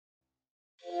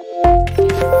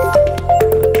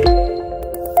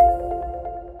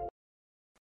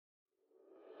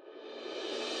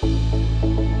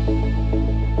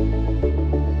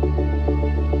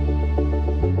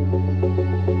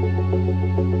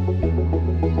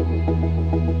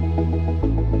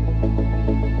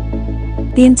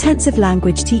The Intensive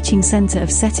Language Teaching Center of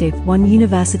Setif, One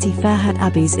University Ferhat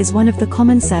Abbas is one of the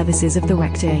common services of the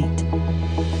Rectorate.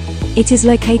 It is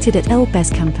located at Abbas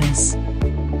campus.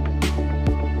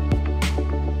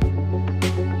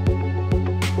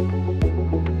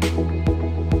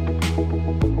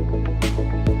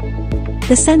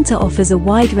 The center offers a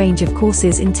wide range of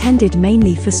courses intended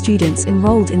mainly for students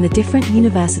enrolled in the different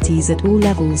universities at all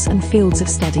levels and fields of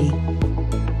study,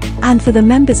 and for the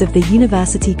members of the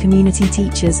university community,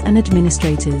 teachers and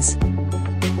administrators.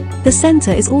 The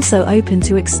center is also open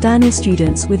to external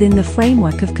students within the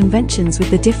framework of conventions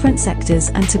with the different sectors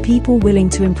and to people willing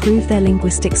to improve their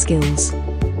linguistic skills.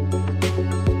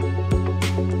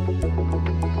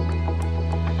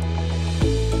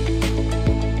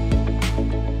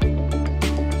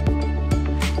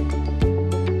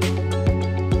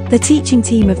 The teaching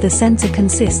team of the center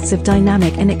consists of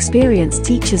dynamic and experienced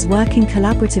teachers working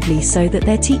collaboratively so that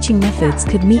their teaching methods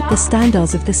could meet the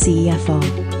standards of the CEFR.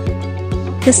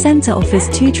 The center offers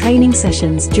 2 training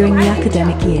sessions during the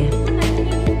academic year: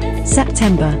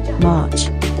 September, March.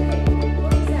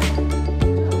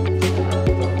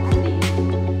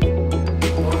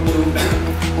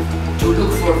 To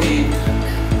look for the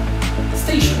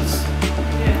stations,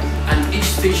 and each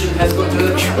station has got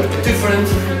a different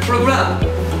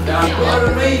program. You are a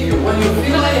radio. When you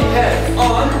feel like head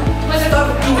on, start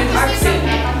doing accent.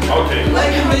 Okay.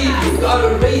 Like a radio, you are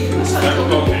a radio.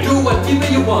 Okay. Do whatever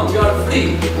you want, you are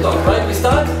free. Stop, right? We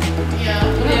start? Yeah.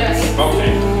 Yes.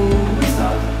 Okay. We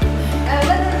start.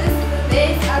 Whether this is the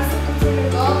base or something to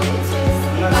go, it's just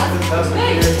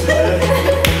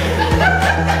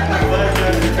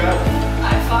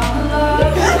I found love.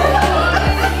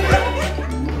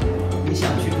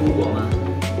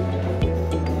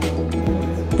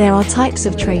 There are types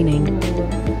of training.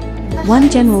 1.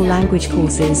 General language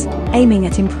courses, aiming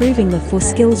at improving the 4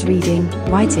 skills: reading,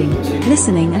 writing,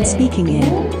 listening and speaking in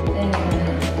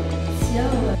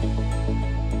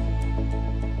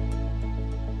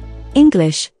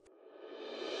English,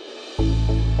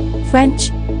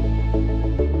 French,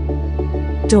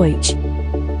 Deutsch,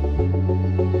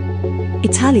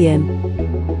 Italian,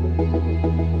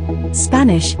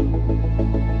 Spanish,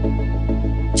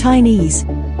 Chinese,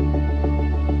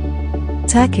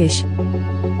 Turkish,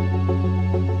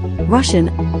 Russian,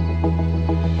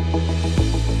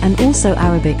 and also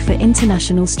Arabic for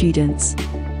international students.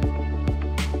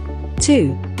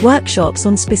 2. Workshops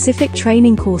on specific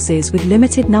training courses with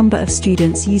limited number of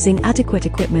students using adequate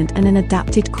equipment and an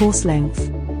adapted course length.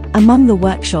 Among the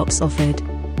workshops offered: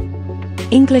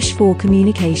 English for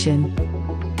communication,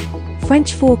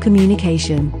 French for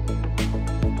communication,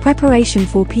 preparation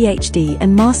for PhD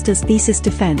and master's thesis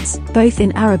defense, both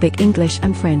in Arabic, English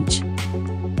and French,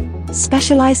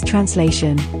 specialized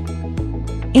translation,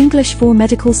 English for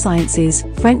medical sciences,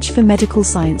 French for medical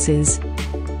sciences.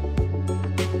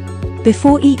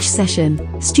 Before each session,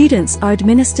 students are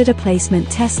administered a placement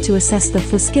test to assess the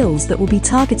 4 skills that will be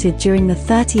targeted during the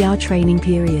 30-hour training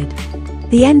period.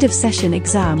 The end of session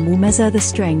exam will measure the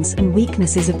strengths and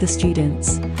weaknesses of the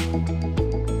students.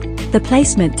 The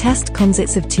placement test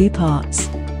consists of 2 parts.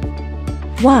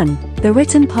 1. The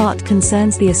written part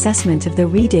concerns the assessment of the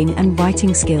reading and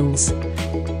writing skills.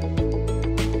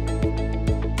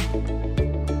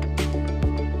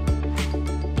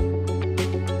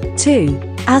 2.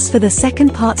 As for the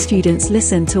second part, students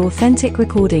listen to authentic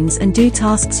recordings and do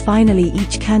tasks. Finally,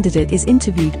 each candidate is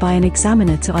interviewed by an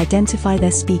examiner to identify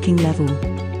their speaking level.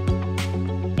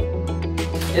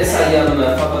 Yes, I am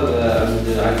Fabel,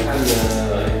 and I can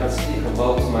speak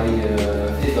about my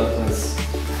favorite class.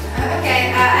 Okay,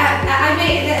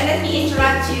 let me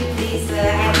interrupt you, please,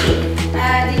 Abby.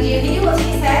 Did you hear what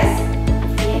he says?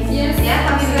 Yes. Yeah,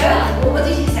 have you heard? What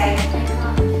did he say?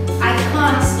 I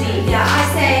can't speak. Yeah, I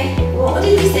say, what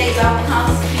did he say about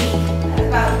can't speak?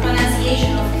 About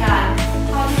pronunciation of can?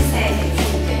 How do you say it?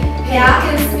 Yeah,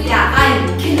 I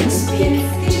can speak.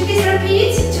 Could you please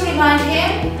repeat to remind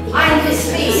him? I can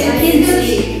speak.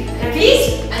 Repeat?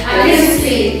 I can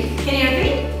speak. Can you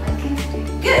repeat? I can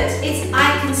speak. Good. It's I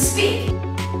can speak.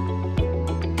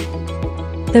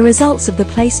 The results of the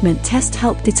placement test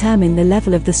help determine the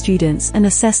level of the students and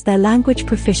assess their language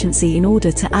proficiency in order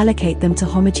to allocate them to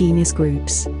homogeneous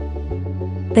groups.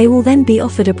 They will then be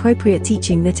offered appropriate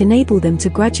teaching that enable them to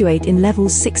graduate in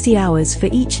levels 60 hours for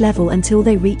each level until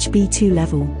they reach B2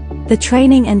 level. The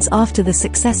training ends after the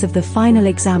success of the final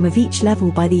exam of each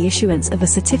level by the issuance of a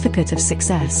certificate of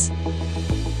success.